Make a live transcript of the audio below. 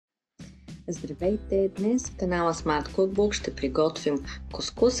Здравейте! Днес в канала Smart Cookbook ще приготвим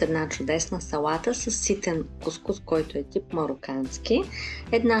кускус, една чудесна салата с ситен кускус, който е тип марокански.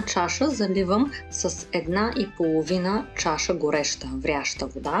 Една чаша заливам с 1,5 чаша гореща, вряща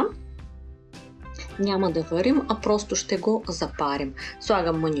вода. Няма да варим, а просто ще го запарим.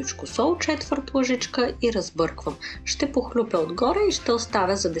 Слагам мъничко сол, четвърт лъжичка и разбърквам. Ще похлюпя отгоре и ще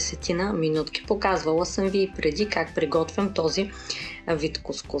оставя за 10 минутки. Показвала съм ви и преди как приготвям този вид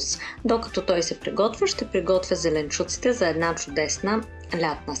кускус. Докато той се приготвя, ще приготвя зеленчуците за една чудесна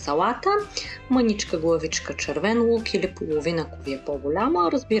лятна салата. Мъничка главичка червен лук или половина, ако ви е по-голяма.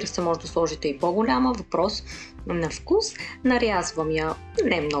 Разбира се, може да сложите и по-голяма, въпрос на вкус. Нарязвам я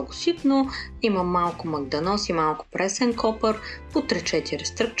не много ситно. Имам малко магданоз и малко пресен копър, по 3-4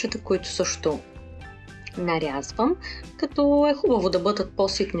 стръкчета, които също нарязвам, като е хубаво да бъдат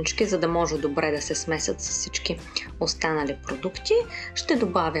по-ситнички, за да може добре да се смесят с всички останали продукти. Ще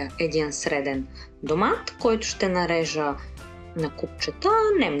добавя един среден домат, който ще нарежа на купчета,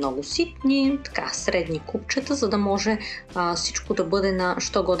 не много ситни, така средни купчета, за да може всичко да бъде на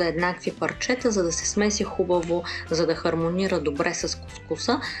що годе еднакви парчета, за да се смеси хубаво, за да хармонира добре с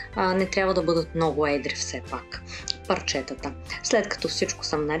кускуса. Не трябва да бъдат много едри все пак парчетата. След като всичко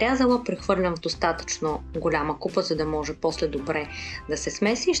съм нарязала, прехвърлям в достатъчно голяма купа, за да може после добре да се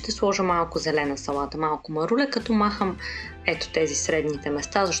смеси и ще сложа малко зелена салата, малко маруля, като махам ето тези средните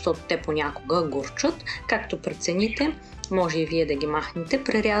места, защото те понякога горчат, както прецените. Може и вие да ги махнете.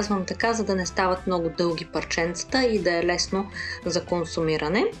 Прерязвам така, за да не стават много дълги парченцата и да е лесно за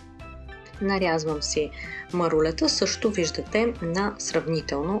консумиране. Нарязвам си марулята, също виждате на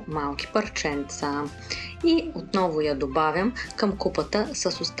сравнително малки парченца. И отново я добавям към купата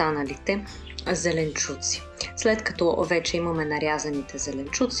с останалите зеленчуци. След като вече имаме нарязаните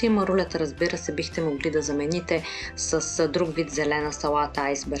зеленчуци, марулята, разбира се, бихте могли да замените с друг вид зелена салата,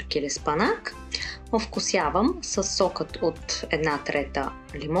 айсберг или спанак. Овкусявам с сокът от 1/3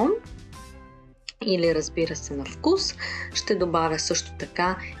 лимон или, разбира се, на вкус. Ще добавя също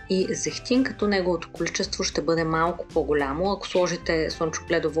така и зехтин, като неговото количество ще бъде малко по-голямо. Ако сложите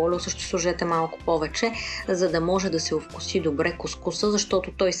слънчогледово олио, също сложете малко повече, за да може да се овкуси добре кускуса,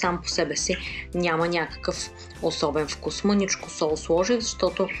 защото той сам по себе си няма някакъв особен вкус. Мъничко сол сложих,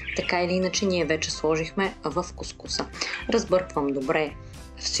 защото така или иначе ние вече сложихме в кускуса. Разбърквам добре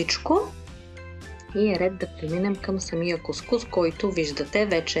всичко и е ред да преминем към самия кускус, който виждате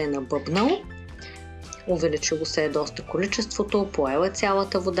вече е набъбнал. Увеличило се е доста количеството, поела е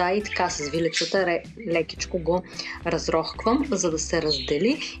цялата вода и така с вилицата лекичко го разрохквам, за да се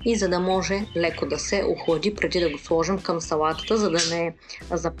раздели и за да може леко да се охлади преди да го сложим към салатата, за да не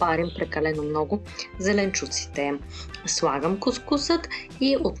запарим прекалено много зеленчуците. Слагам кускусът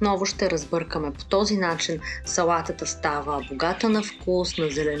и отново ще разбъркаме. По този начин салатата става богата на вкус, на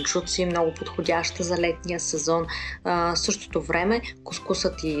зеленчуци, много подходяща за летния сезон. В същото време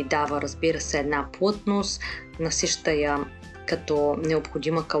кускусът и дава, разбира се, една плътност, насища я като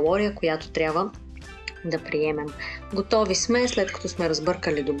необходима калория, която трябва да приемем. Готови сме, след като сме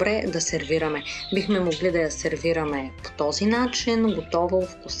разбъркали добре, да сервираме. Бихме могли да я сервираме по този начин, готова,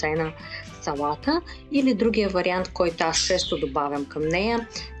 вкусена салата, или другия вариант, който аз често добавям към нея,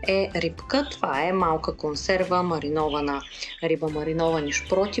 е рибка. Това е малка консерва, маринована риба, мариновани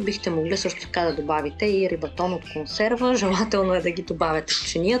шпроти. Бихте могли също така да добавите и рибатон от консерва. Желателно е да ги добавяте в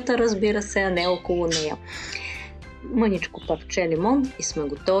чинията, разбира се, а не около нея. Мъничко парче лимон и сме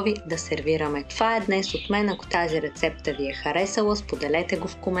готови да сервираме. Това е днес от мен. Ако тази рецепта ви е харесала, споделете го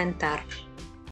в коментар.